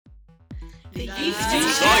The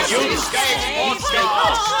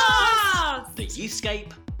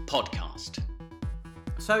Youthscape Podcast.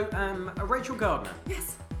 So, Rachel Gardner.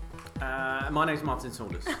 Yes. My name's Martin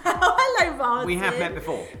Saunders. Hello, Martin. We have met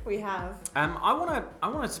before. We have. I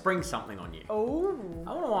want to spring something on you. Oh.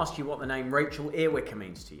 I want to ask you what the name Rachel Earwicker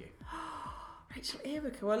means to you. Rachel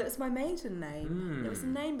Earwicker. Well, it's my maiden name. It was a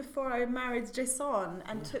name before I married Jason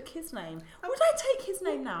and took his name. Would I take his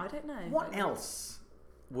name now? I don't know. What else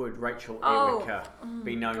would Rachel Earwicker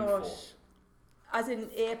be known for? As in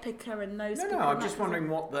ear picker and nose picker? No, I'm just wondering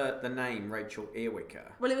what the name Rachel Earwicker.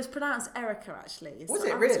 Well, it was pronounced Erica, actually. Was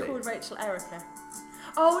it really? I was called Rachel Erica.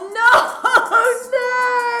 Oh,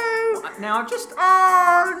 no! No! Now, I've just...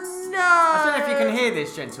 Oh, no! I don't know if you can hear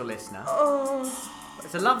this, gentle listener. Oh.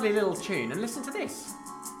 It's a lovely little tune, and listen to this.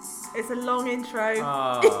 It's a long intro.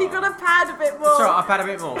 Oh. You've got to pad a bit more. That's all right, I've had a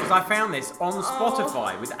bit more, because I found this on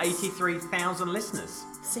Spotify with 83,000 listeners.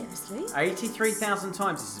 Seriously? 83,000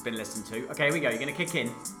 times this has been listened to. Okay, here we go. You're going to kick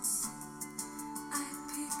in.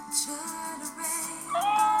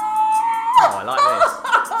 Oh, I like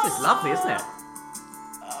this. This is lovely, isn't it?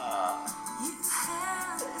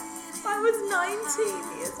 I was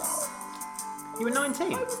 19 years old. You were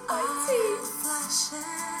 19? I was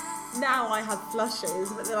 19. Now I have flushes,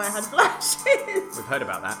 but then I had flashes. We've heard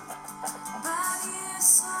about that.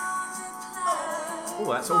 Oh,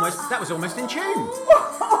 that was almost in tune,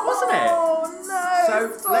 wasn't it? Oh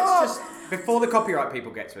no! So let's just, before the copyright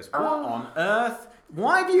people get to us, what on earth?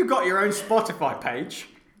 Why have you got your own Spotify page?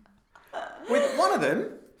 With one of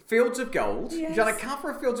them, Fields of Gold. Yes. You've done a cover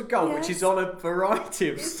of Fields of Gold, which Yes. is on a variety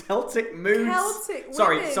of Celtic moods. Celtic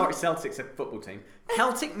Sorry, women. Celtic's a football team.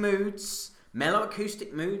 Celtic moods, mellow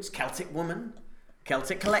acoustic moods, Celtic woman,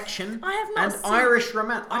 Celtic collection, I have not and seen- Irish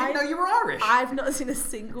romance. I didn't know you were Irish. I've not seen a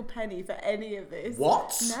single penny for any of this.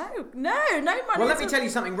 What? No money. Well, let me tell you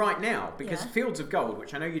something right now, because Yeah. Fields of Gold,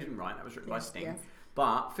 which I know you didn't write, that was written by Sting, yes.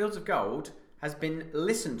 but Fields of Gold has been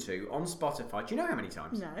listened to on Spotify. Do you know how many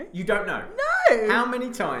times? No. You don't know? No. How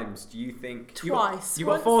many times do you think? Twice. You've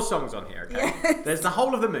got 4 songs on here, okay? Yes. There's The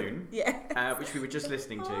Whole of the Moon, Yeah. which we were just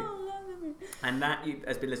listening to, Oh, and that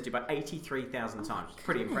has been listened to by 83,000 times. It's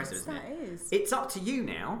pretty impressive, isn't it? That is. It's up to you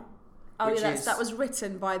now. Oh, which yeah, is, that was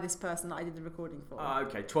written by this person that I did the recording for.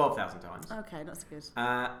 okay, 12,000 times. Okay, not so good.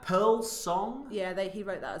 Pearl's Song. Yeah, he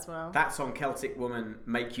wrote that as well. That song, Celtic Woman,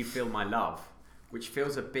 Make You Feel My Love, which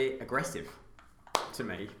feels a bit aggressive to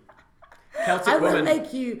me. Celtic I will Woman.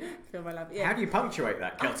 make you feel my love. Yeah. How do you punctuate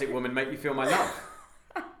that? Celtic Woman, Make You Feel My Love.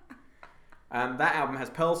 That album has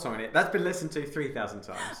Pearl's Song in it. That's been listened to 3,000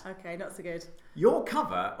 times. Okay, not so good. Your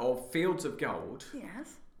cover of Fields of Gold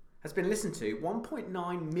Yes. has been listened to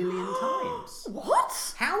 1.9 million times.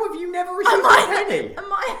 What? How have you never received Am a penny?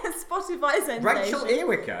 I a Spotify sensation? Rachel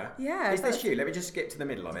Earwicker? Yeah, Is this that's- you? Let me just skip to the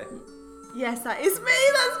middle of it. Yes, that is me.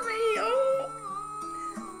 That's me.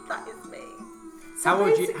 Oh, that is me. So How old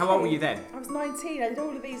were basically, you then? I was 19. I did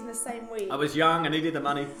all of these in the same week. I was young, I needed the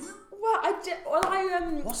money. Well,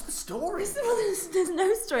 What's the story? There's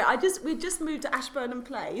no story. We just moved to Ashburnham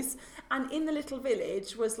Place, and in the little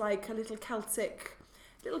village was like a little Celtic,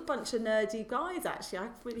 little bunch of nerdy guys. Actually, I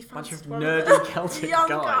really Bunch fancied of one nerdy them. Celtic young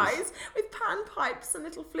guys. with panpipes and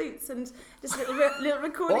little flutes and just a little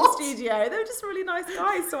recording What? studio. They were just really nice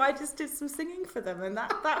guys, so I just did some singing for them, and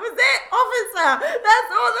that was it, officer.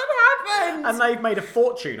 That's all that happened. And they've made a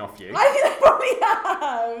fortune off you. I probably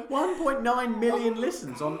have. 1.9 million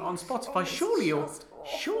listens on Spotify. Surely you're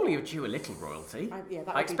awful. due a little royalty. Yeah, that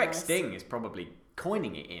would I be expect nice. Sting is probably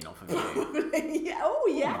coining it in off of you. Yeah. Oh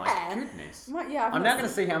yeah. Oh my goodness. Yeah, I'm now going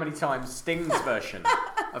to see how many times Sting's version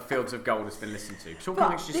of Fields of Gold has been listened to. Talk But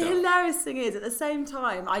amongst the yourself. hilarious thing is, at the same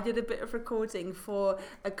time, I did a bit of recording for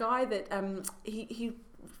a guy that he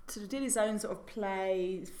sort of did his own sort of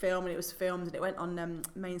play, film, and it was filmed and it went on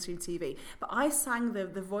mainstream TV. But I sang the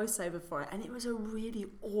voiceover for it, and it was a really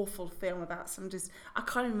awful film about I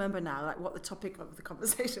can't remember now like what the topic of the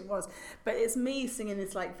conversation was, but it's me singing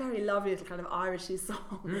this like very lovely little kind of Irishy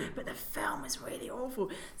song, but the film is really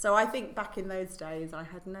awful. So I think back in those days I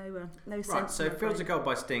had no sense. Right, so in my Fields brain. of Gold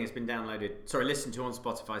by Sting has been listened to on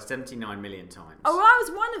Spotify 79 million times. Oh, well, I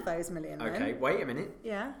was one of those million then. Okay, wait a minute.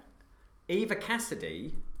 Yeah. Eva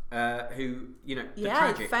Cassidy, who, the Yeah,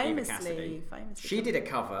 tragic famously. Eva Cassidy, Famously. she did a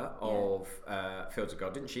cover of Fields of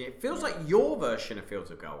Gold, didn't she? It feels like your version of Fields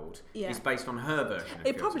of Gold is based on her version of It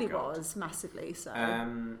Fields probably of Gold. was massively so.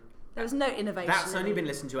 There was no innovation. That's in only it. been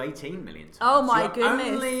listened to 18 million times. Oh my You're goodness.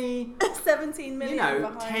 Only 17 million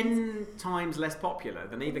behind. 10 times less popular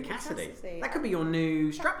than Eva Cassidy. Cassidy. That could be your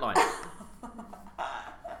new strapline.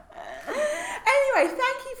 Anyway,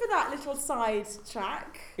 thank you for that little side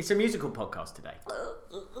track. It's a musical podcast today.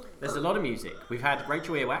 There's There's a lot of music. We've had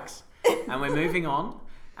Rachel Earwax, and we're moving on,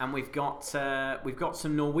 and we've got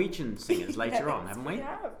some Norwegian singers later on, haven't we?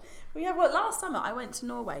 We have. Well, last summer I went to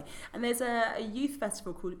Norway, and there's a youth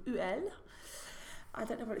festival called UL. I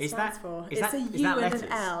don't know what it stands for. It's a U and an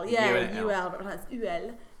L. Yeah, UL, but it's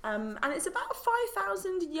UL. And it's about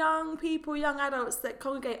 5,000 young people, young adults that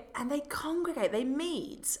congregate, they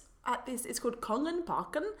meet at this, it's called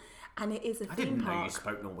Kongenparken, and it is a theme park. I didn't know you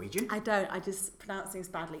spoke Norwegian. I don't, I just pronounce things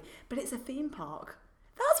badly. But it's a theme park.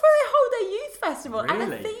 That's where they hold their youth festival,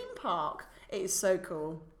 really? at a theme park. It is so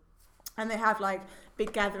cool. And they have like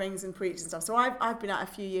big gatherings and preach and stuff. So I've been out a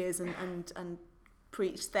few years and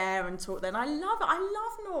preached there and taught there, and I love it. I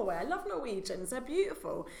love Norway. I love Norwegians. They're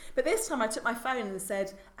beautiful. But this time I took my phone and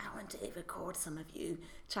said, I want to record some of you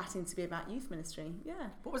chatting to me about youth ministry.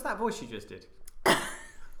 Yeah. What was that voice you just did?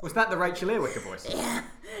 Was that the Rachel Earwicker voice? Yeah,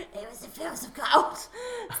 it was the Fields of Gold.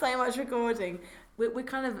 So much recording. We're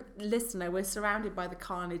kind of, listener, we're surrounded by the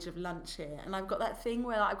carnage of lunch here, and I've got that thing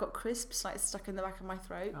where I've got crisps like stuck in the back of my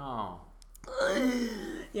throat. Oh.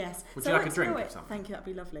 Yes. Would you like a drink or something? Thank you, that'd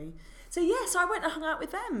be lovely. So I went and hung out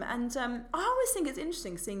with them, and I always think it's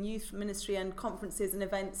interesting seeing youth ministry and conferences and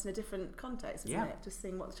events in a different context, isn't it? Just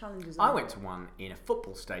seeing what the challenges are. I went to one in a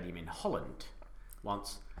football stadium in Holland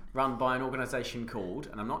once, run by an organisation called,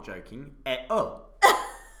 and I'm not joking, EO.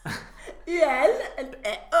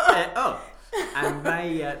 And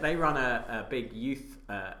they run a big youth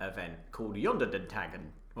event called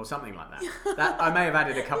Jonderdagen, or something like that. That I may have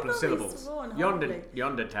added a couple of syllables.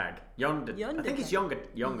 Jondertag. I think it's Young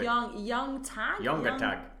Tag.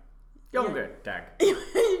 Younger tag.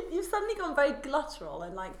 You've suddenly gone very glottal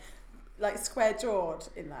and like square jawed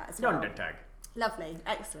in that as well. Jondertag. Lovely,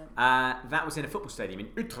 excellent. That was in a football stadium in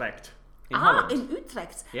Utrecht. In Holland. In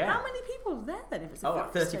Utrecht. Yeah. How many people were there then? If it's a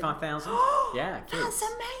 35,000. Yeah, kids. That's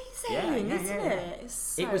amazing, isn't it? It's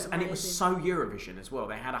so amazing. And it was so Eurovision as well.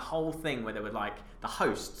 They had a whole thing where there were like the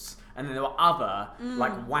hosts, and then there were other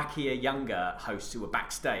like wackier, younger hosts who were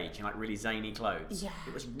backstage in like really zany clothes. Yeah.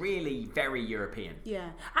 It was really very European.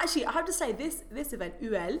 Yeah. Actually, I have to say this event,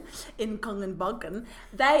 UL in Kongenparken,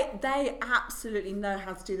 they absolutely know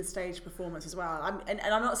how to do the stage performance as well. And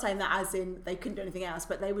I'm not saying that as in they couldn't do anything else,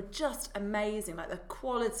 but they were just amazing. Like the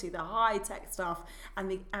quality, the high tech stuff, and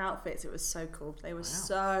the outfits. It was so cool. They were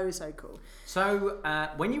so cool. So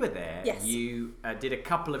when you were there, yes. you did a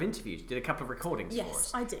couple of interviews, did a couple of recordings for us.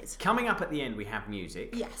 Yes, I did. Coming up at the end, we have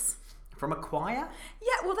music. Yes. From a choir?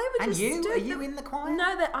 Yeah, well, they were just... And you? Are you in the choir?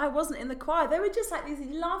 No, I wasn't in the choir. They were just like these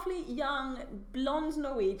lovely, young, blonde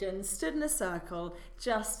Norwegians stood in a circle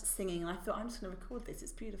just singing. And I thought, I'm just going to record this.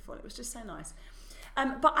 It's beautiful. It was just so nice.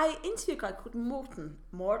 But I interviewed a guy called Morten.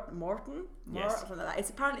 Morten? Yes. Something like that.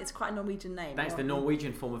 Apparently, it's quite a Norwegian name. That is the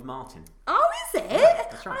Norwegian form of Martin. Oh, is it?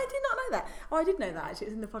 That's right. I did not know that. Oh, I did know that, actually.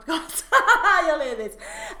 It's in the podcast. You'll hear this.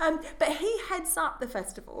 But he heads up the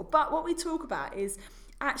festival. But what we talk about is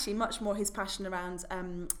actually much more his passion around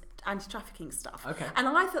anti-trafficking stuff. Okay. And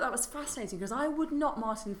I thought that was fascinating because I would not,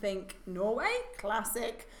 Martin, think Norway,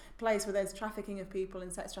 classic place where there's trafficking of people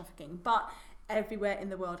and sex trafficking. But everywhere in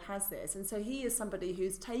the world has this, and so he is somebody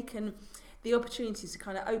who's taken the opportunities to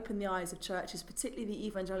kind of open the eyes of churches, particularly the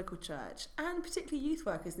evangelical church and particularly youth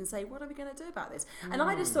workers, and say, what are we going to do about this? And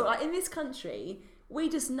I just thought, like, in this country we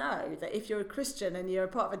just know that if you're a Christian and you're a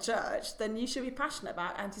part of a church, then you should be passionate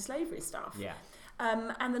about anti-slavery stuff. Yeah.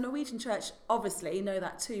 And the Norwegian church obviously know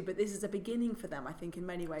that too, but this is a beginning for them, I think, in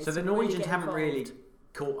many ways. So the Norwegians haven't really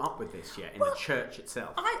caught up with this yet in the church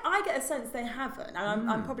itself. I get a sense they haven't, and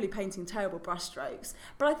I'm probably painting terrible brushstrokes,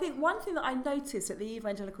 but I think one thing that I noticed that the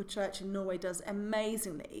evangelical church in Norway does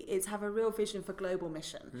amazingly is have a real vision for global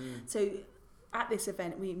mission. So at this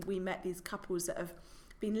event we met these couples that have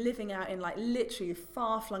been living out in like literally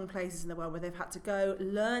far-flung places in the world where they've had to go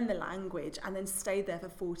learn the language and then stay there for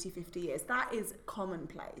 40-50 years. That is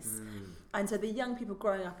commonplace. And so the young people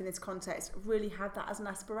growing up in this context really had that as an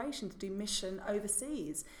aspiration to do mission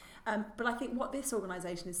overseas. But I think what this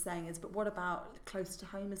organisation is saying is, but what about close to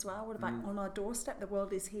home as well? What about on our doorstep? The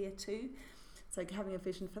world is here too. So having a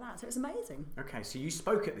vision for that. So it's amazing. Okay, so you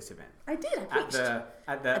spoke at this event. I did, I preached.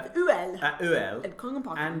 At the UL. At UL. At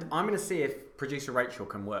Kongenparken. And I'm going to see if producer Rachel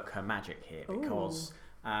can work her magic here, because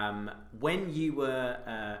when you were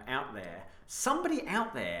out there, somebody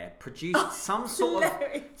out there produced some sort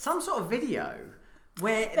of video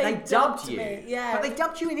where they dubbed you. But they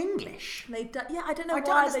dubbed you in English. I don't know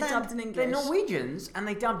why they dubbed in English. They're Norwegians and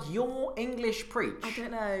they dubbed your English preach. I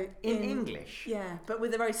don't know. In English. Yeah, but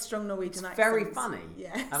with a very strong Norwegian accent. Very funny.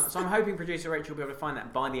 Yes. So I'm hoping producer Rachel will be able to find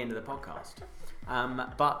that by the end of the podcast.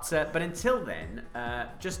 But until then,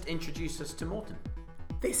 just introduce us to Morten.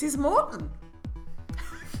 This is Morten.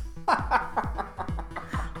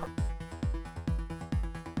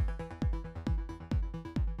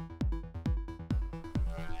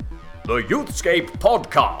 The Youthscape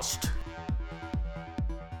Podcast.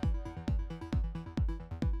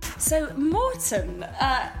 So, Morten,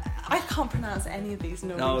 I can't pronounce any of these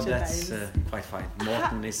Norwegian names. No, that's quite fine.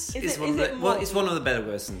 Morten Is is it- one is of it the Morten? it's one of the better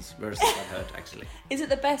versions I've heard actually. Is it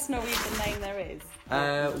the best Norwegian name there is?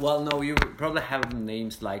 Well, no, you probably have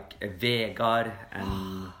names like Vegard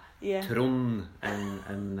and Yeah. Trond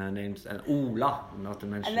and names and Ola, not to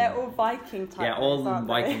mention. And they're all Viking type. yeah, all names, aren't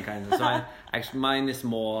they? Viking kind of. So actually, mine is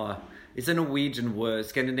more. It's a Norwegian word,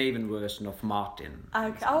 Scandinavian version of Martin.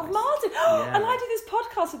 Okay. Oh, Martin! Yeah. And I did this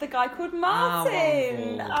podcast with a guy called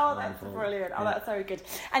Martin. wonderful, Oh, that's wonderful. brilliant. Oh, Yeah. that's very good.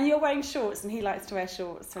 And you're wearing shorts, and he likes to wear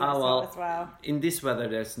shorts when it's hot as well. In this weather,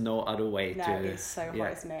 there's no other way No, to. it's so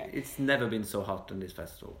hot, isn't it? It's never been so hot on this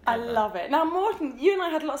festival. I ever. love it. Now, Morten, you and I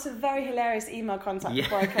had lots of very hilarious email contact Yeah.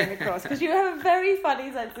 before I came across because you have a very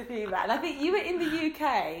funny sense of humour. And I think you were in the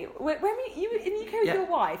UK. When you were in the UK with Yeah. your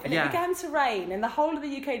wife, and Yeah. it began to rain, and the whole of the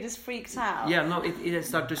UK just freaked out. Yeah, no, it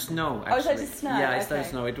started to snow. Actually. Oh, it started to snow, Yeah, it started okay. to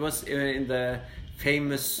snow. It was in the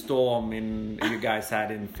famous storm you guys had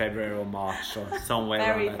in February or March or somewhere.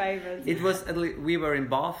 Very around that. famous. It was we were in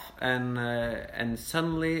Bath and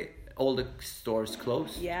suddenly all the stores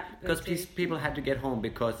closed. Yeah, because they did. people had to get home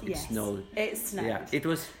because it Yes, snowed. it snowed. Yeah, it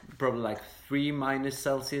was probably like 3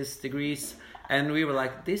 Celsius degrees, and we were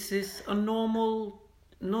like, "This is a normal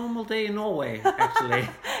day in Norway, actually."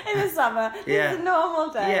 In the summer, Yeah. it's a normal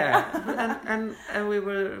day. Yeah, and we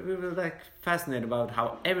were like fascinated about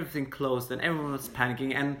how everything closed and everyone was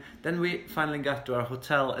panicking, and then we finally got to our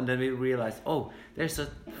hotel, and then we realized, oh, there's a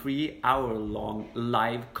 3-hour-long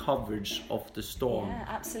live coverage of the storm. Yeah,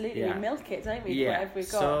 absolutely. Yeah. We milk it, don't we? Yeah, Whatever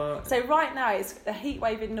we've got. So right now it's a heat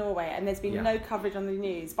wave in Norway, and there's been Yeah. no coverage on the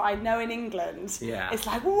news. But I know in England, Yeah. it's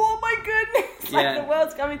like, oh my goodness, it's like Yeah. the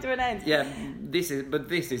world's coming to an end. Yeah, this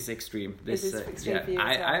is extreme. This is extreme for you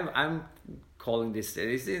as well. I'm calling this.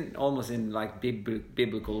 It's almost in like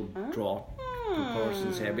biblical draw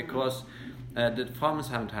proportions here because the farmers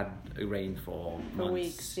haven't had rain for months.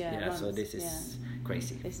 weeks, So months, this is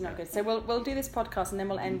crazy. It's not good. So we'll do this podcast and then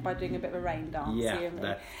we'll end by doing a bit of a rain dance. Yeah, you and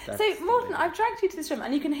me. that's So Morten, I've dragged you to this room,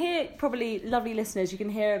 and you can hear, probably lovely listeners, you can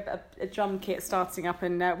hear a drum kit starting up,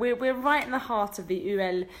 and we're right in the heart of the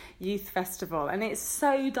UL Youth Festival, and it's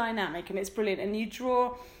so dynamic and it's brilliant, and you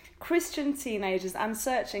draw Christian teenagers and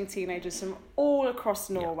searching teenagers from all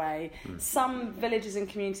across Norway, some villages and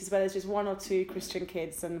communities where there's just one or two Christian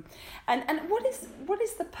kids, and what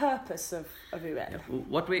is the purpose of UL? Yeah,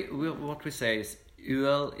 what we say is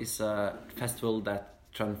UL is a festival that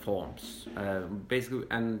transforms, basically,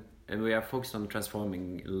 and we are focused on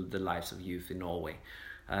transforming the lives of youth in Norway.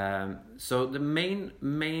 So the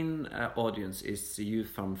main audience is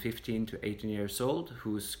youth from 15 to 18 years old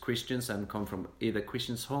who's Christians and come from either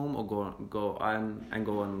Christians' home or go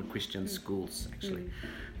on Christian schools actually.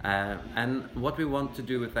 And what we want to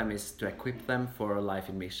do with them is to equip them for a life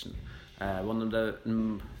in mission. One of the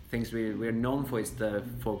things we're known for is the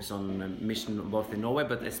focus on mission both in Norway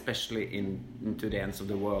but especially into the ends of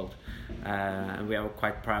the world, and we are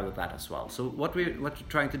quite proud of that as well. So what we're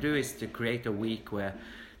trying to do is to create a week where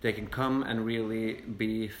they can come and really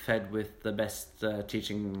be fed with the best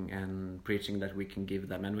teaching and preaching that we can give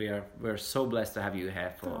them, and we're so blessed to have you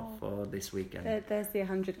here for this weekend. There's the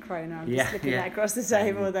 100 kroner. I'm Yeah, just looking yeah. at across the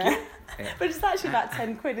table there. Yeah. But it's actually about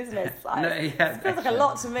 10 quid, isn't it? It's like, No, yeah, it feels like a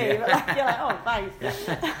lot to me, but like, you're like, oh,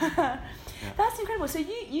 thanks. That's incredible. So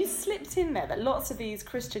you slipped in there that lots of these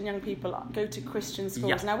Christian young people go to Christian schools.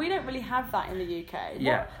 Yeah. Now, we don't really have that in the UK.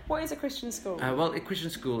 Yeah. What is a Christian school? Well, a Christian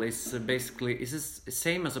school is basically the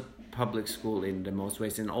same as a public school in the most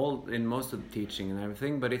ways, in most of the teaching and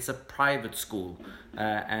everything, but it's a private school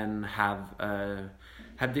and have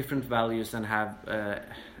different values and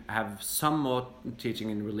have some more teaching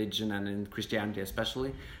in religion and in Christianity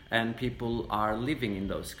especially, and people are living in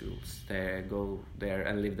those schools. They go there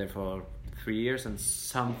and live there for 3 years, and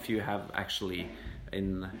some few have actually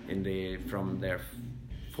from their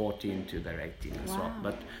 14 to their 18 as well.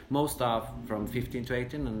 But most are from 15 to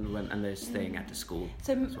 18 and they're staying at the school.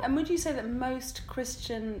 So, as well. and would you say that most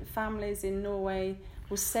Christian families in Norway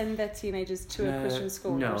will send their teenagers to a Christian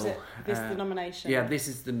school? No. Or is it this denomination? Yeah, this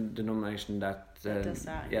is the denomination that does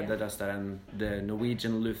that, yeah. that does that, and the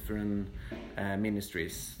Norwegian Lutheran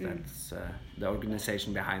Ministries. That's the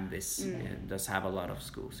organization behind this. Does have a lot of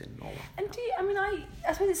schools in Norway. And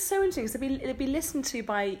I suppose it's so interesting because it'll be listened to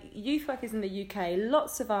by youth workers in the UK.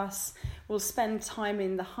 Lots of us will spend time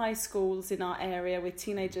in the high schools in our area with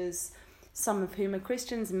teenagers some of whom are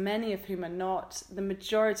Christians, many of whom are not. The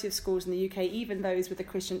majority of schools in the UK, even those with a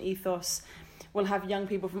Christian ethos, will have young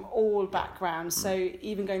people from all backgrounds. So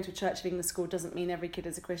even going to a Church of England school doesn't mean every kid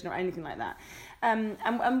is a Christian or anything like that.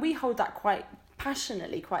 And we hold that quite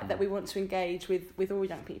passionately, that we want to engage with all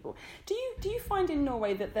young people. Do you find in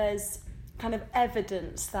Norway that there's kind of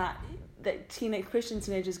evidence that Christian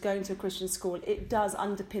teenagers going to a Christian school, it does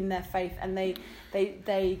underpin their faith and they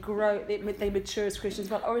grow, they mature as Christians,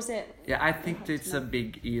 well, or is it? Yeah, I think it's a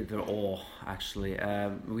big either or actually.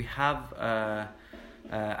 We have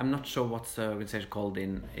I'm not sure what's the organization called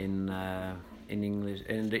in English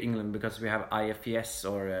in the England, because we have IFES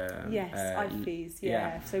or IFES,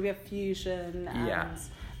 yeah. So we have Fusion and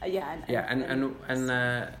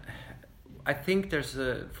I think there's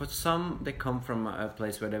for some they come from a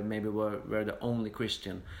place where they maybe were the only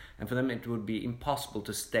Christian, and for them it would be impossible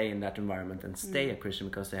to stay in that environment and stay a Christian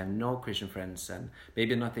because they have no Christian friends and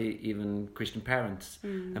maybe not even Christian parents.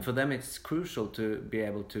 And for them it's crucial to be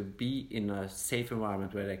able to be in a safe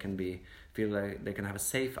environment where they can feel like they can have a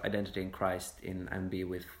safe identity in Christ and be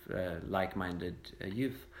with like-minded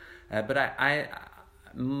youth. But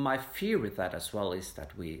my fear with that as well is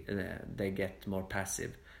that they get more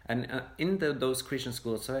passive. And in those Christian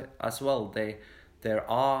schools as well, there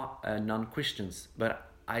are non-Christians, but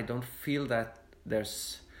I don't feel that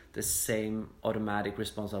there's the same automatic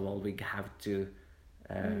response of, well, we have to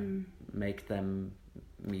make them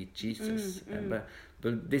meet Jesus.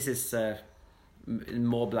 But this is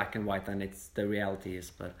more black and white than the reality is.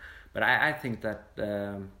 But I think that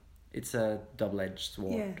it's a double-edged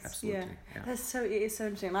sword. Yes, absolutely. Yeah. It is so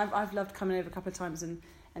interesting. I've loved coming over a couple of times and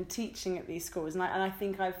teaching at these schools, and I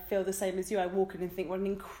think I feel the same as you. I walk in and think, what an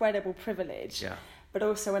incredible privilege. Yeah. But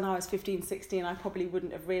also when I was 15, 16, I probably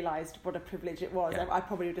wouldn't have realised what a privilege it was. Yeah. I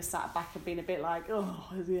probably would have sat back and been a bit like,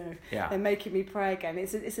 they're making me pray again.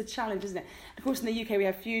 It's a challenge, isn't it? Of course, in the UK we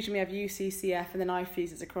have Fusion, we have UCCF, and then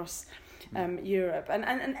IFES across Europe.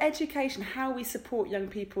 And education, how we support young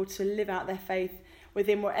people to live out their faith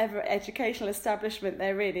within whatever educational establishment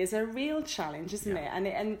they're in is a real challenge, isn't it? And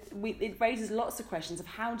it raises lots of questions of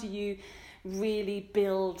how do you really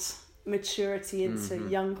build maturity into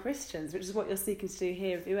young Christians, which is what you're seeking to do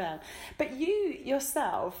here with UL. But you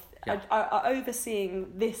yourself are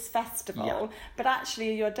overseeing this festival, but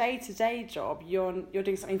actually your day-to-day job, you're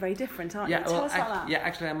doing something very different, aren't you? Tell us about that. Yeah,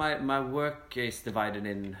 actually my work is divided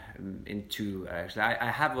in two. Actually,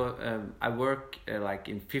 I work like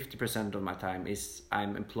in 50% of my time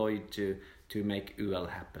I'm employed to make UL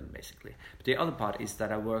happen, basically. But the other part is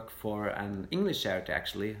that I work for an English charity,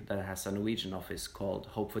 actually, that has a Norwegian office called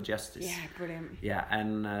Hope for Justice. Yeah, brilliant. Yeah,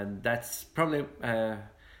 and that's probably...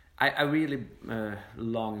 I really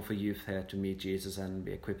long for youth here to meet Jesus and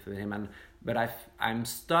be equipped with him. But I'm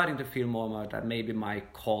starting to feel more and more that maybe my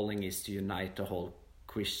calling is to unite the whole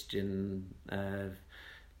Christian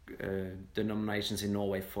denominations in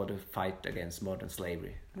Norway for the fight against modern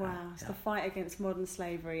slavery. Wow, it's the fight against modern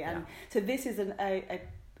slavery. And so this is a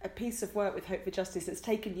piece of work with Hope for Justice that's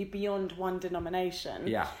taken you beyond one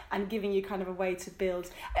denomination and giving you kind of a way to build.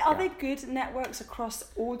 Are there good networks across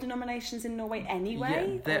all denominations in Norway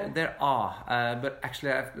anyway? Yeah, there are. But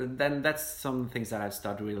actually, then that's some things that I've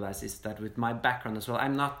started to realize is that with my background as well,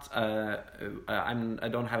 I'm not. I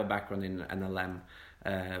don't have a background in NLM,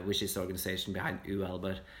 which is the organization behind UL.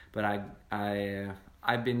 But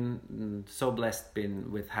I've been so blessed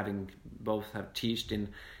with having both have taught in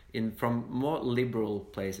from more liberal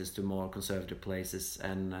places to more conservative places,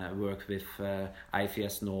 and work with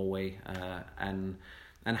IFES Norway and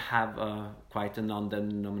have quite a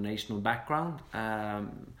non-denominational background.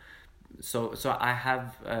 So I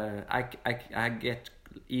have I get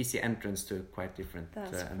easy entrance to quite different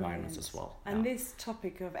environments as well. And this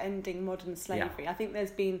topic of ending modern slavery, I think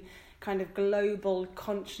there's been kind of global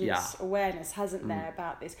conscious awareness, hasn't there,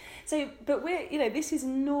 about this? So, but this is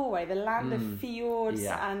Norway, the land of fjords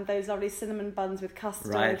and those lovely cinnamon buns with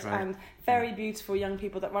custard and very beautiful young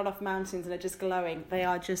people that run off mountains and are just glowing. They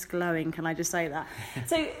are just glowing, can I just say that?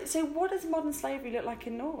 So what does modern slavery look like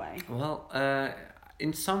in Norway? Well,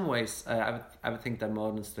 in some ways, I would think that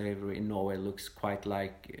modern slavery in Norway looks quite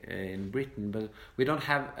like in Britain, but we don't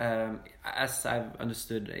have, as I've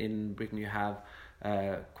understood, in Britain you have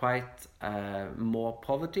quite more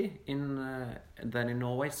poverty than in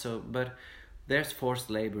Norway. So, but there's forced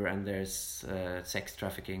labor and there's sex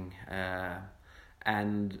trafficking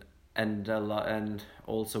and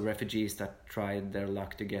also refugees that tried their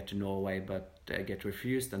luck to get to Norway but get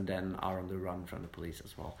refused and then are on the run from the police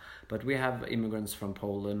as well. But we have immigrants from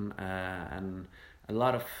Poland and a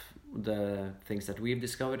lot of the things that we've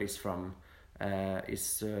discovered is from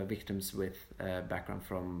is victims with background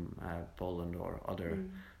from Poland or other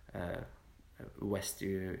West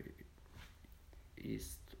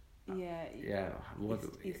East.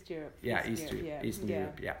 East Europe. Eastern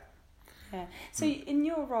Europe. Yeah. Yeah. So in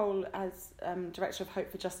your role as Director of Hope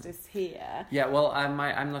for Justice here... Yeah, well, I'm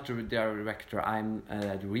not the director, I'm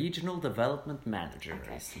the Regional Development Manager.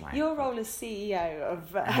 Okay. Your role as CEO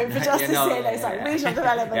of Hope for Justice here, Regional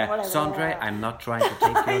Development, whatever. Sondre, I'm not trying to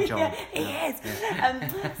take your job. He is.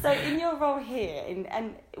 So in your role here,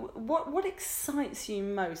 and what excites you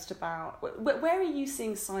most about... Where are you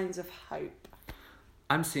seeing signs of hope?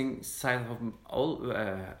 I'm seeing signs of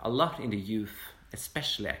a lot in the youth,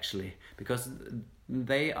 especially actually, because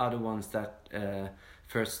they are the ones that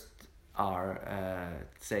first are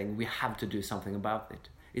saying we have to do something about it.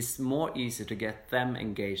 It's more easy to get them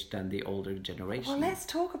engaged than the older generation. Well, let's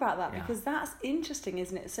talk about that because that's interesting,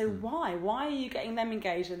 isn't it? So why are you getting them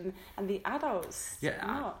engaged and the adults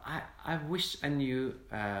not? I wish I knew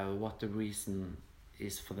what the reason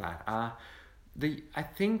is for that. I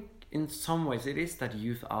think in some ways it is that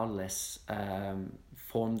youth are less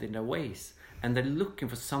formed in their ways. And they're looking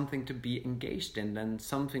for something to be engaged in and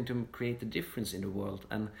something to create a difference in the world.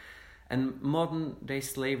 And modern day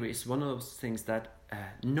slavery is one of those things that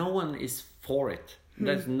no one is for it.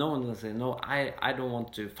 There's no one that says, no, I don't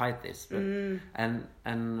want to fight this. But, and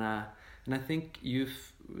I think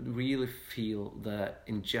youth really feel the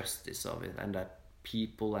injustice of it, and that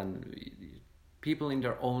people in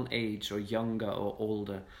their own age or younger or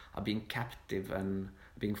older are being captive and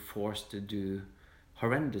being forced to do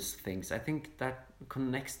horrendous things. I think that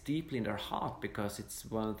connects deeply in their heart because it's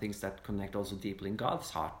one of the things that connect also deeply in God's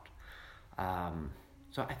heart.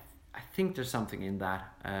 So I think there's something in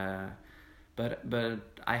that. But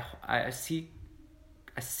I see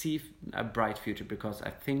a bright future because I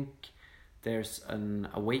think there's an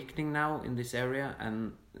awakening now in this area,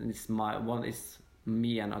 and it's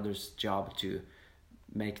me and others' job to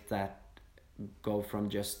make that go from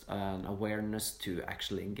just an awareness to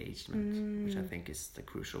actually engagement, which I think is the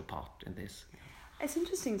crucial part in this. It's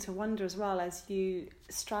interesting to wonder as well as you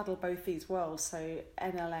straddle both these worlds, so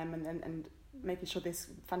NLM and making sure this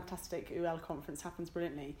fantastic UL conference happens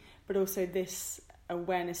brilliantly, but also this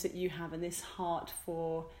awareness that you have and this heart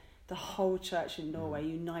for the whole church in Norway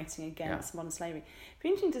uniting against modern slavery. It'd be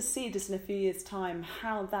interesting to see just in a few years' time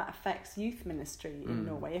how that affects youth ministry in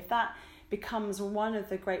Norway. If that becomes one of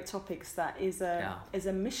the great topics that is a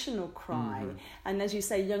missional cry, and as you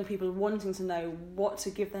say, young people wanting to know what to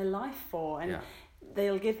give their life for, and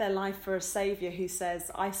they'll give their life for a saviour who says,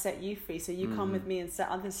 I set you free, so you come with me and set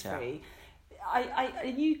others free. Are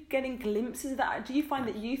you getting glimpses of that? Do you find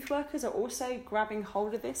that youth workers are also grabbing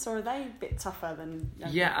hold of this, or are they a bit tougher than...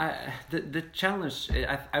 The challenge,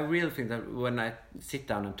 I really think that when I sit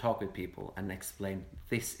down and talk with people and explain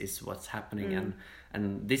this is what's happening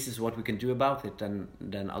and this is what we can do about it, and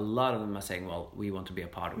then a lot of them are saying, well, we want to be a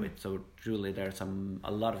part of it. So truly there's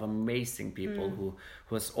a lot of amazing people who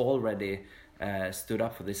has already stood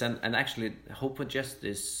up for this, and actually Hope for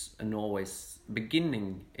Justice in Norway's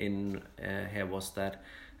beginning in here was that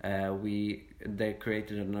they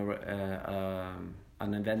created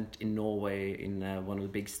an event in Norway in one of the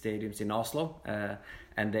big stadiums in Oslo,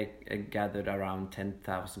 and they gathered around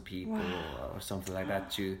 10,000 people or something like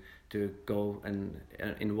that to go, and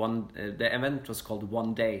in one the event was called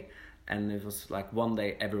One Day, and it was like one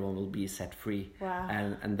day everyone will be set free.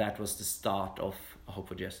 And that was the start of Hope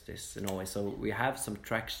for Justice in Norway. So we have some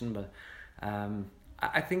traction, but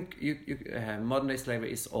I think modern day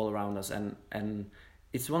slavery is all around us, and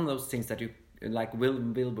it's one of those things that you, like Will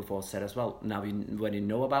before said as well, now when you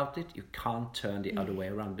know about it, you can't turn the other way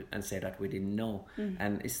around and say that we didn't know.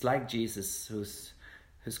 And it's like Jesus who's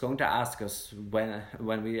going to ask us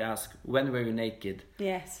when we ask, when were you naked?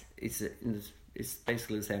 Yes. It's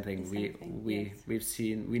basically the same thing.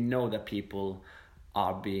 We know that people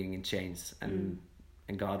are being in chains, and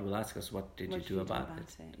God will ask us, what did you do about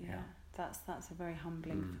it? Yeah. That's a very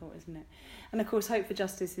humbling thought, isn't it? And of course, Hope for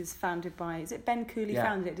Justice is founded by, is it Ben Cooley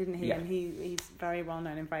founded it, didn't he? Yeah. And he's very well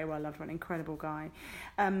known and very well loved, an incredible guy.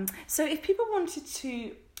 So if people wanted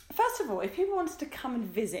to, first of all, if people wanted to come and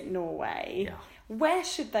visit Norway, where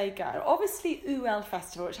should they go? Obviously, UL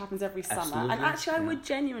Festival, which happens every summer. Absolutely. And actually, I would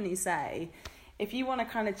genuinely say, if you want to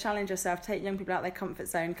kind of challenge yourself, take young people out of their comfort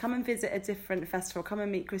zone, come and visit a different festival, come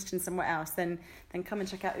and meet Christians somewhere else, then come and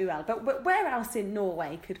check out UL. But where else in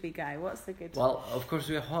Norway could we go? What's the good... Well, of course,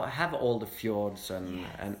 we have all the fjords, and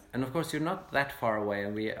of course, you're not that far away,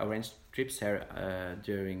 and we arranged trips here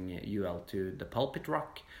during UL to the Pulpit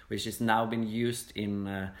Rock, which has now been used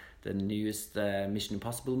in the newest Mission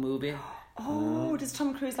Impossible movie. Oh, does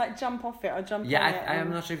Tom Cruise like jump off it or jump on it? Yeah,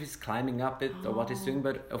 I'm not sure if he's climbing up it or what he's doing,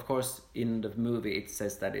 but of course in the movie it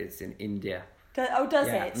says that it's in India. Does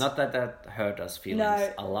Yeah, it? not that hurt us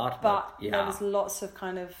feelings a lot, but yeah. There was lots of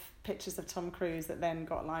kind of pictures of Tom Cruise that then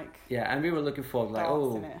got like... Yeah, and we were looking forward, like,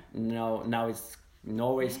 darts in it. no, now it's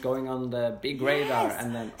Norway's going on the big radar,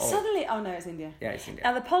 and then suddenly, oh no, it's India. Yeah, it's India.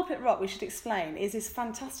 Now the Pulpit Rock, we should explain, is this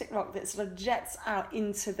fantastic rock that sort of jets out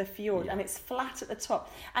into the fjord, and it's flat at the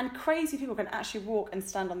top, and crazy people can actually walk and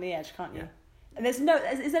stand on the edge, can't you? Yeah. And is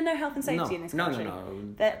there no health and safety in this country? No.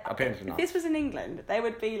 Apparently not. If this was in England, they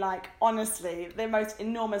would be like, honestly, the most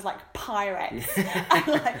enormous like Pyrex and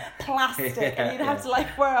like plastic, and you'd have to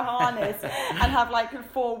like wear a harness and have like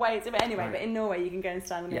 4 weights. But anyway, but in Norway you can go and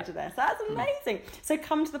stand on the edge of there. So that's amazing. So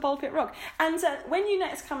come to the Pulpit Rock. And when you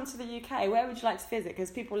next come to the UK, where would you like to visit?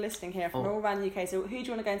 Because people listening here from all around the UK, so who do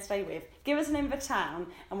you want to go and stay with? Give us a name of a town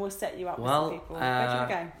and we'll set you up with some people. Where do you want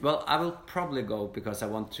to go? Well, I will probably go because I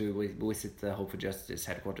want to visit the Hope for Justice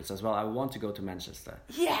headquarters as well. I want to go to Manchester.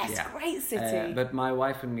 Yes, great city. But my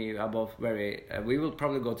wife and me are both very... we will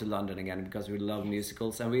probably go to London again because we love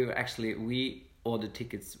musicals, and we ordered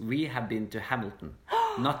tickets. We have been to Hamilton.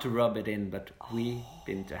 Not to rub it in, but we've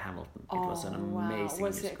been to Hamilton. It was an amazing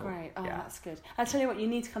Was musical. it great? Oh, that's good. I'll tell you what, you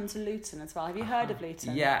need to come to Luton as well. Have you heard of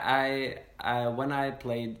Luton? Yeah, I when I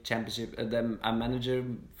played championship, a manager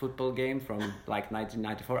football game from like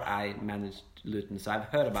 1994, I managed Luton, so I've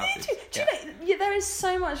heard about it. Do you know, there is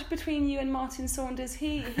so much between you and Martin Saunders.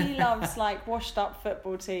 He loves like washed up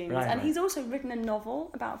football teams, and he's also written a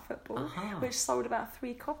novel about football, which sold about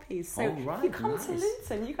 3 copies. So if you come to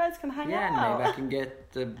Luton, you guys can hang out. Yeah, maybe I can get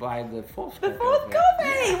buy the 4th copy. The 4th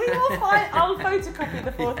copy! We will find. I'll photocopy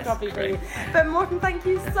the 4th copy for you. But Morten, thank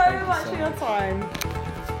you so much for your time.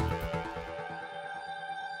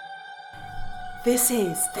 This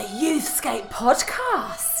is the Youthscape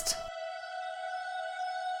podcast.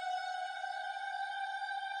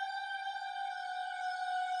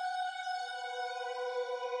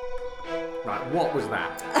 Right, what was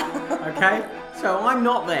that? Okay, so I'm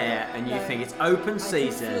not there, and you think it's open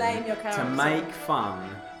season to make fun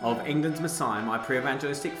of England's Messiah, my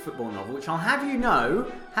pre-evangelistic football novel, which I'll have you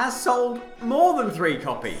know has sold more than 3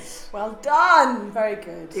 copies. Well done, very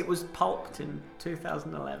good. It was pulped in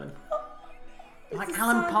 2011. Like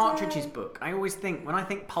Alan Partridge's book. I always think, when I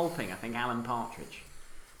think pulping, I think Alan Partridge.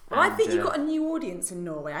 Well, I think you've got a new audience in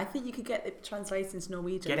Norway. I think you could get it translated into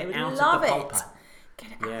Norwegian. Get it out love of the pulper.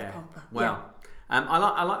 Get it out of the pulper. Well,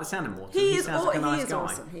 I like the sound of Morten. He sounds like a nice guy.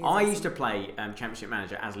 Awesome. I used to play Championship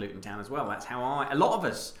Manager as Luton Town as well. That's how a lot of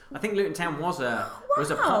us. I think Luton Town was a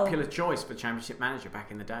popular choice for Championship Manager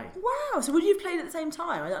back in the day. Wow! So would you have played at the same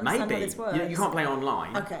time? I don't understand how this works. You can't play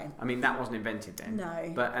online. Okay. I mean that wasn't invented then.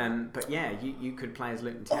 No. But yeah, you could play as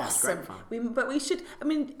Luton Town. Awesome. It's great fun. But we should. I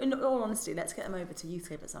mean, in all honesty, let's get them over to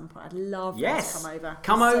Youthscape at some point. I'd love them to come over.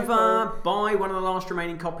 Come over, buy one of the last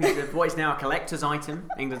remaining copies of what is now a collector's item,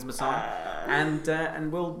 England's Messiah,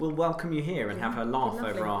 and we'll welcome you here and have a laugh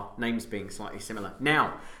over our names being slightly similar.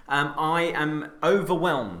 Now, I am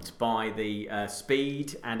overwhelmed by the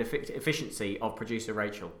speed and efficiency of producer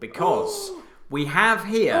Rachel because we have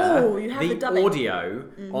here the audio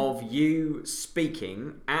of you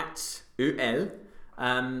speaking at UL,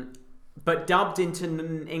 but dubbed into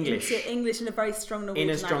English. Into English in a very strong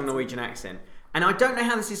Norwegian accent. And I don't know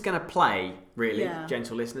how this is going to play, really,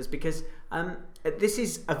 gentle listeners, because this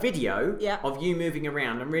is a video of you moving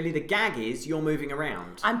around, and really the gag is you're moving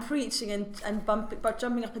around. I'm preaching and bumping, but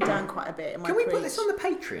jumping up and down quite a bit. Can we put this on the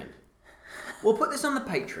Patreon? We'll put this on the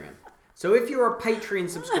Patreon. So if you're a Patreon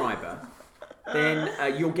subscriber, then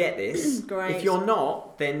you'll get this. Great. If you're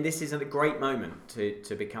not, then this is a great moment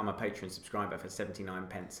to become a Patreon subscriber for 79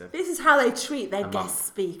 pence. This is how they treat their guest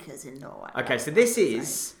speakers in Norway. Okay, so this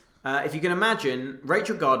is... if you can imagine,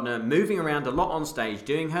 Rachel Gardner moving around a lot on stage,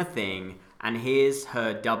 doing her thing, and here's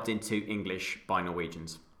her dubbed into English by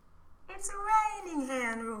Norwegians. It's raining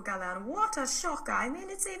here in Rogaland. What a shocker. I mean,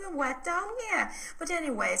 it's even wet down here. But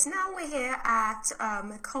anyways, now we're here at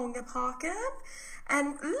Kongeparken.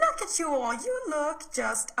 And look at you all. You look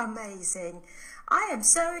just amazing. I am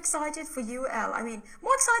so excited for UL. I mean,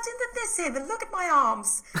 more excited than this even. Look at my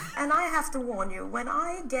arms. And I have to warn you, when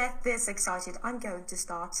I get this excited, I'm going to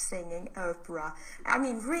start singing opera. I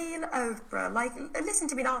mean, real opera. Like, listen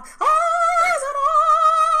to me now. I'm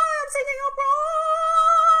singing opera.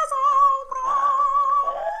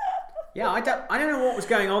 Yeah, I don't know what was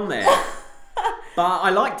going on there, but I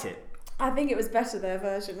liked it. I think it was better their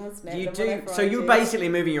version, wasn't it? So you're basically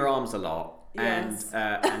moving your arms a lot. and Yes.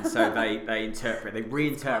 and so they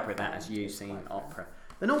reinterpret that as you singing opera.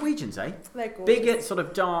 The Norwegians, eh? They're gorgeous. Big at sort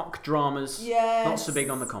of dark dramas. Yes. Not so big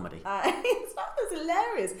on the comedy. That was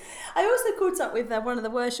hilarious. I also caught up with one of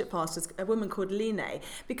the worship pastors, a woman called Line,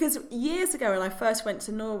 because years ago when I first went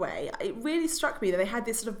to Norway, it really struck me that they had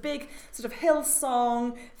this sort of big sort of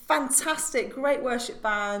Hillsong, fantastic, great worship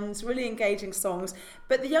bands, really engaging songs,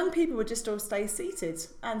 but the young people would just all stay seated,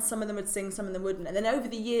 and some of them would sing, some of them wouldn't. And then over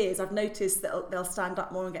the years, I've noticed that they'll stand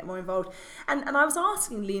up more and get more involved. And I was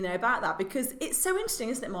asking Lena about that because it's so interesting,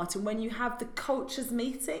 isn't it, Martin, when you have the cultures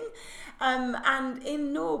meeting. And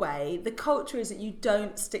in Norway, the culture is that you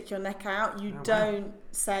don't stick your neck out, you don't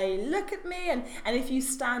say, look at me. And if you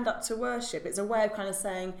stand up to worship, it's a way of kind of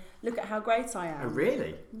saying, look at how great I am. Oh,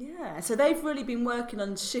 really? Yeah, so they've really been working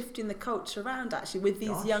on shifting the culture around, actually, with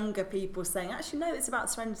these younger people saying, actually, no, it's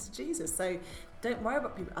about surrender to Jesus, so don't worry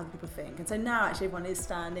about other people think. And so now, actually, everyone is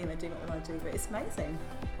standing, they're doing what they want to do, but it's amazing.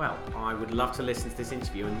 Well, I would love to listen to this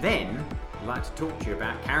interview, and then I'd like to talk to you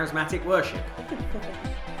about charismatic worship.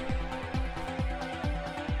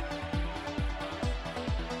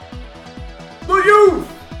 The Youth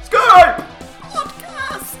Skype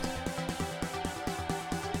Podcast!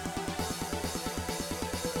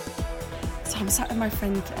 So I'm sat with my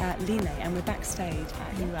friend Line, and we're backstage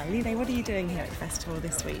at UL. Line, what are you doing here at the festival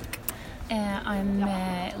this week? I'm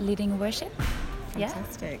leading worship.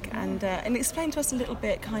 Fantastic. And explain to us a little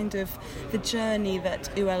bit kind of the journey that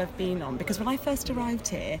UL have been on, because when I first arrived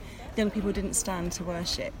here, young people didn't stand to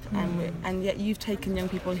worship, and yet you've taken young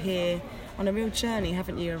people here on a real journey,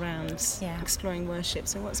 haven't you, around exploring worship.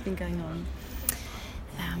 So what's been going on?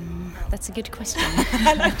 That's a good question.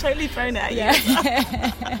 I've totally thrown it at you.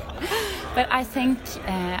 But I think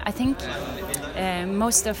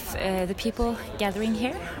most of the people gathering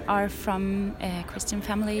here are from Christian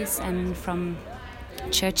families and from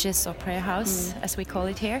churches or prayer house, as we call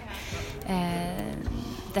it here.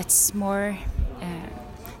 That's more.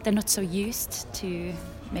 They're not so used to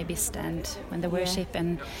maybe stand when they worship,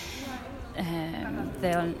 and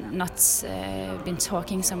they're not been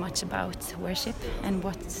talking so much about worship and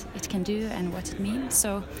what it can do and what it means.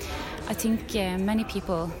 So I think many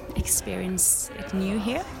people experience it new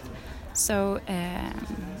here. So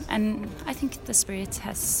and I think the Spirit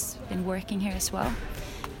has been working here as well,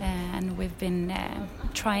 and we've been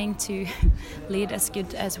trying to lead as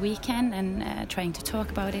good as we can, and trying to talk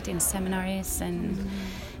about it in seminaries, and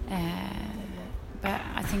but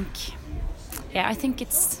I think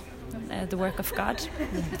it's the work of God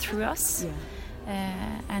through us.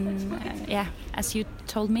 As you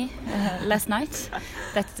told me last night,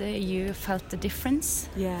 that you felt the difference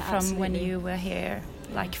from when you were here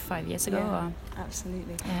like 5 years ago.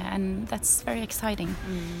 Absolutely. And that's very exciting.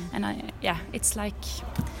 And it's like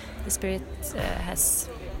the Spirit has,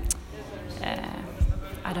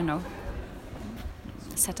 I don't know,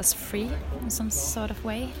 set us free in some sort of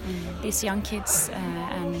way. These young kids,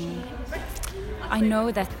 and I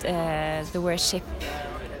know that the worship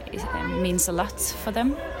means a lot for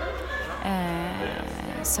them.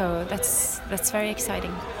 So that's very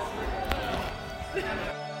exciting.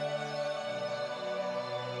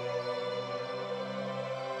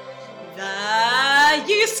 The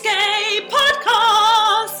Youthscape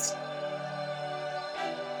Podcast!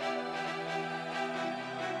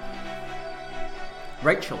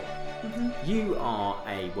 Rachel, you are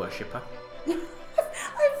a worshipper. I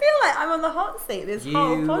feel like I'm on the hot seat this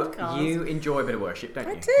whole podcast. You enjoy a bit of worship, don't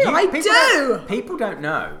you? I do. People don't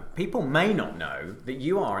know. People may not know that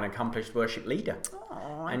you are an accomplished worship leader.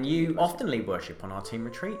 And you often lead worship on our team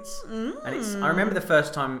retreats. And I remember the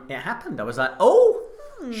first time it happened, I was like,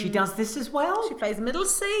 she does this as well? She plays middle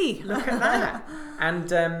C. Look at that.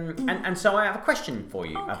 And so I have a question for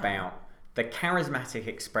you about the charismatic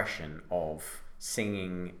expression of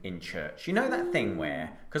singing in church. You know that thing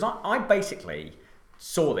where, because I basically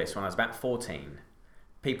saw this when I was about 14,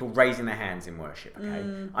 people raising their hands in worship,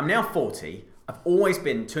 okay? I'm now 40. I've always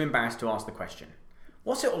been too embarrassed to ask the question,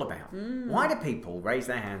 what's it all about? Why do people raise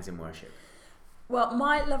their hands in worship? Well,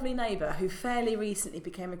 my lovely neighbour, who fairly recently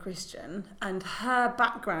became a Christian, and her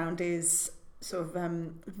background is sort of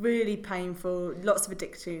really painful, lots of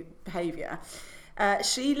addictive behaviour.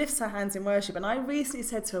 She lifts her hands in worship, and I recently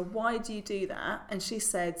said to her, "Why do you do that?" And she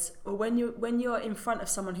said, "Well, when you're in front of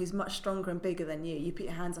someone who's much stronger and bigger than you put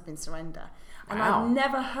your hands up in surrender." And Wow. I've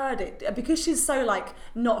never heard it because she's so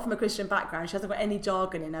not from a Christian background. She hasn't got any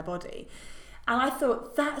jargon in her body, and I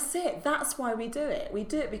thought that's it. That's why we do it. We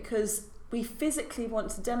do it because we physically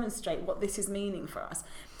want to demonstrate what this is meaning for us.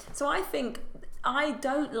 So I think I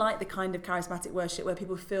don't like the kind of charismatic worship where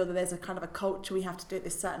people feel that there's a kind of a culture, we have to do it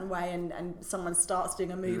this certain way, and someone starts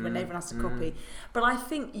doing a move and everyone has to copy. But I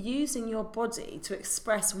think using your body to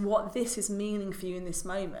express what this is meaning for you in this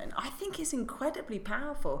moment, I think is incredibly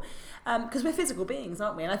powerful, because we're physical beings,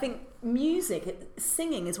 aren't we? And I think music,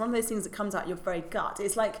 singing is one of those things that comes out your very gut.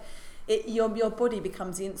 It's like your body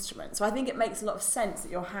becomes the instrument. So I think it makes a lot of sense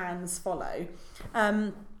that your hands follow.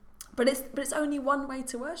 But it's only one way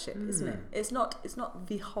to worship, isn't it? It's not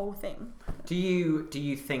the whole thing. Do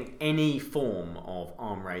you think any form of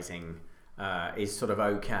arm raising is sort of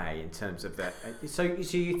okay in terms of that? So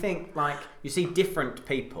you think, like, you see different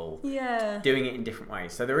people doing it in different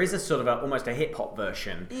ways. So there is a sort of almost a hip hop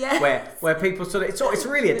version where people sort of it's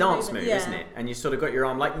really a dance move, isn't it? And you sort of got your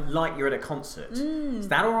arm like you're at a concert. Is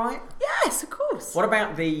that all right? Yes, of course. What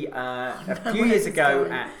about a few years ago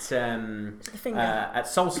at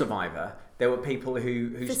Soul Survivor? There were people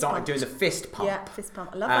who started doing the fist pump. Yeah, fist pump.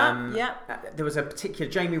 I love that. Yeah. There was a particular,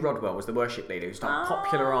 Jamie Rodwell was the worship leader who started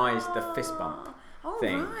popularised the fist bump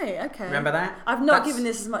thing. Oh, right, okay. Remember that? I've not given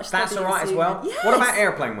this as much study. That's all right as well. Yes. What about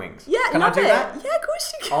airplane wings? Yeah, can I do that? Yeah, of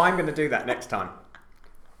course you can. I'm going to do that next time.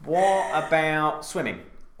 What about swimming?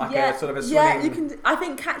 Like a sort of a swimming... Yeah, you can. I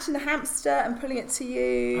think catching the hamster and pulling it to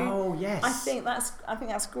you. Oh yes. I think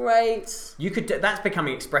that's great. You could. That's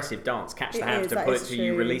becoming expressive dance. Catch the hamster, pull it to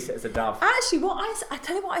you, release it as a dove. Actually, I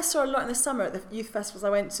tell you what I saw a lot in the summer at the youth festivals I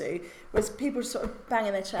went to was people sort of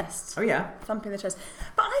banging their chests. Oh yeah. Thumping their chest.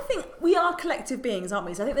 But I think we are collective beings, aren't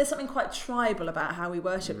we? So I think there's something quite tribal about how we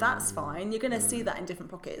worship. That's fine. You're going to see that in different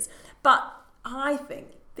pockets. But I think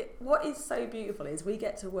what is so beautiful is we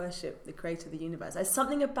get to worship the creator of the universe. There's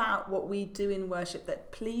something about what we do in worship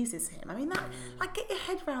that pleases him. I mean, that, like, get your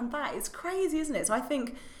head around that. It's crazy, isn't it? So I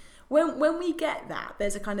think when we get that,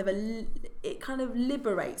 there's a kind of it kind of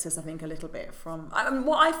liberates us, I think, a little bit from... I mean,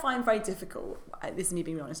 what I find very difficult, this is me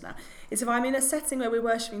being honest now, is if I'm in a setting where we're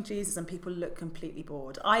worshipping Jesus and people look completely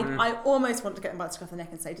bored. I almost want to get them by the scruff of the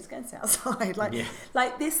neck and say, just go and sit outside.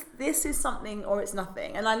 Like this is something or it's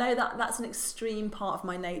nothing. And I know that that's an extreme part of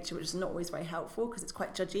my nature, which is not always very helpful because it's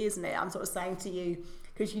quite judgy, isn't it? I'm sort of saying to you,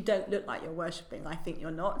 because you don't look like you're worshipping, I think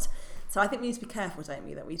you're not. So I think we need to be careful, don't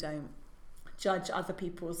we, that we don't judge other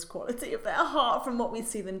people's quality of their heart from what we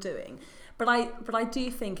see them doing. But I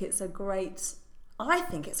do think it's a great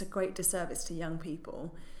disservice to young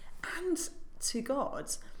people and to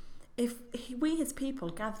God if we as people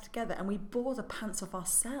gather together and we bore the pants off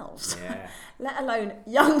ourselves, let alone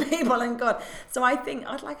young people and God. So I think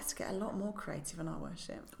I'd like us to get a lot more creative in our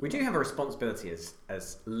worship. We do have a responsibility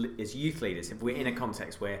as youth leaders if we're in a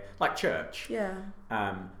context where, like church,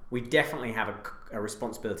 we definitely have a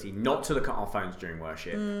responsibility not to look at our phones during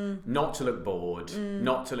worship, not to look bored,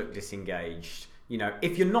 not to look disengaged. You know,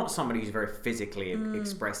 if you're not somebody who's very physically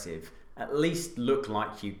expressive, at least look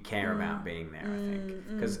like you care about being there, I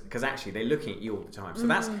think. Because actually they're looking at you all the time. So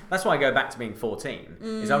that's why I go back to being 14,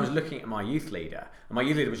 is I was looking at my youth leader, and my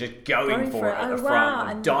youth leader was just going for it at the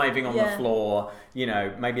front and diving on the floor, you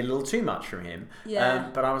know, maybe a little too much from him.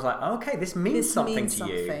 But I was like, okay, this means something to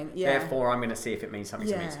you. Therefore, I'm going to see if it means something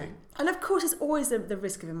to me too. And of course, there's always the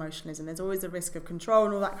risk of emotionalism. There's always the risk of control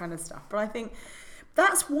and all that kind of stuff. But I think...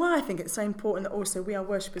 that's why I think it's so important that also we are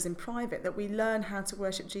worshippers in private, that we learn how to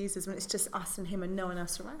worship Jesus when it's just us and him and no one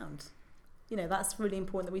else around. You know, that's really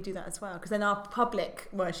important that we do that as well, because then our public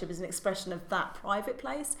worship is an expression of that private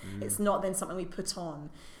place. It's not then something we put on.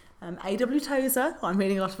 A.W. Tozer, I'm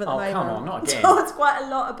reading a lot of it at the moment. Oh, come on, not again. Talks quite a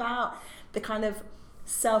lot about the kind of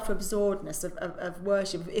self-absorbedness of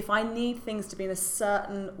worship. If I need things to be in a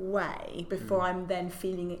certain way before I'm then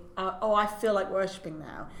feeling, I feel like worshipping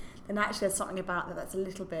now, then actually there's something about that's a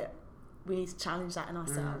little bit, we need to challenge that in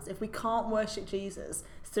ourselves. If we can't worship Jesus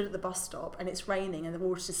stood at the bus stop and it's raining and the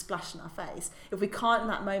water's just splashing in our face, if we can't in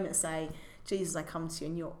that moment say, Jesus, I come to you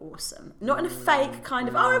and you're awesome, not in a fake kind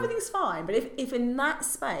of, everything's fine, but if in that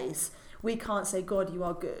space we can't say, God, you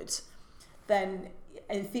are good, then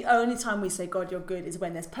if the only time we say God, you're good is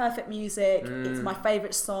when there's perfect music, it's my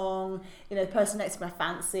favourite song, you know, the person next to my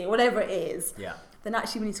fancy, whatever it is, then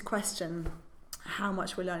actually we need to question how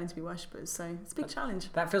much we're learning to be worshippers. So it's a big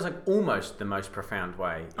challenge. That feels like almost the most profound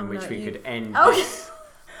way in which we could end this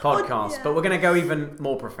podcast. But we're going to go even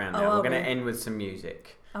more profound now. We're going to end with some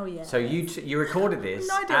music. Oh yeah. So you recorded this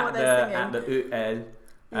at the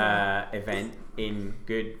event in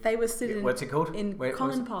Good. They were stood in. What's it called? In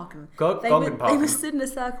Congan Parken. Congan Parken. They were stood in a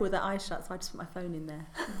circle with their eyes shut, so I just put my phone in there.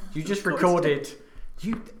 You just recorded.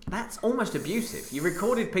 That's almost abusive. You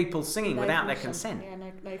recorded people singing without their consent. Yeah, no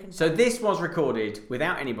consent. So this was recorded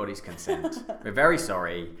without anybody's consent. We're very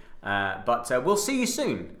sorry, but we'll see you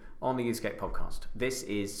soon on the Youthscape podcast. This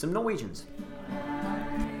is some Norwegians.